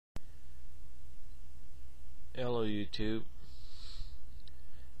Hello YouTube.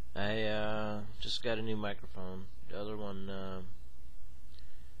 I just got a new microphone. The other one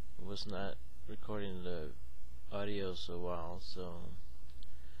was not recording the audio so well, so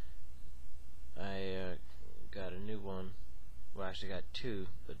I got a new one. Well, I actually got two,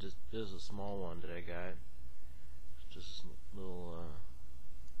 but this is a small one that I got. It's just a little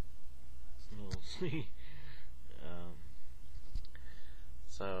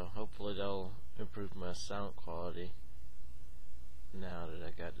so hopefully they'll improve my sound quality now that I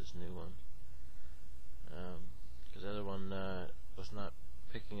got this new one, because the other one was not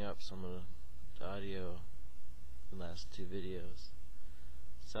picking up some of the audio in the last two videos.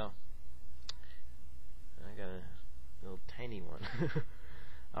 So I got a little tiny one.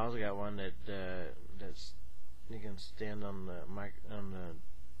 I also got one that's you can stand on the mic on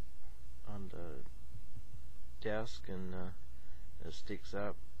the desk and it sticks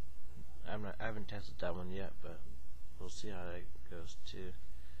up. I haven't tested that one yet, but we'll see how that goes too.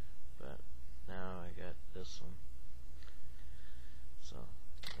 But now I got this one.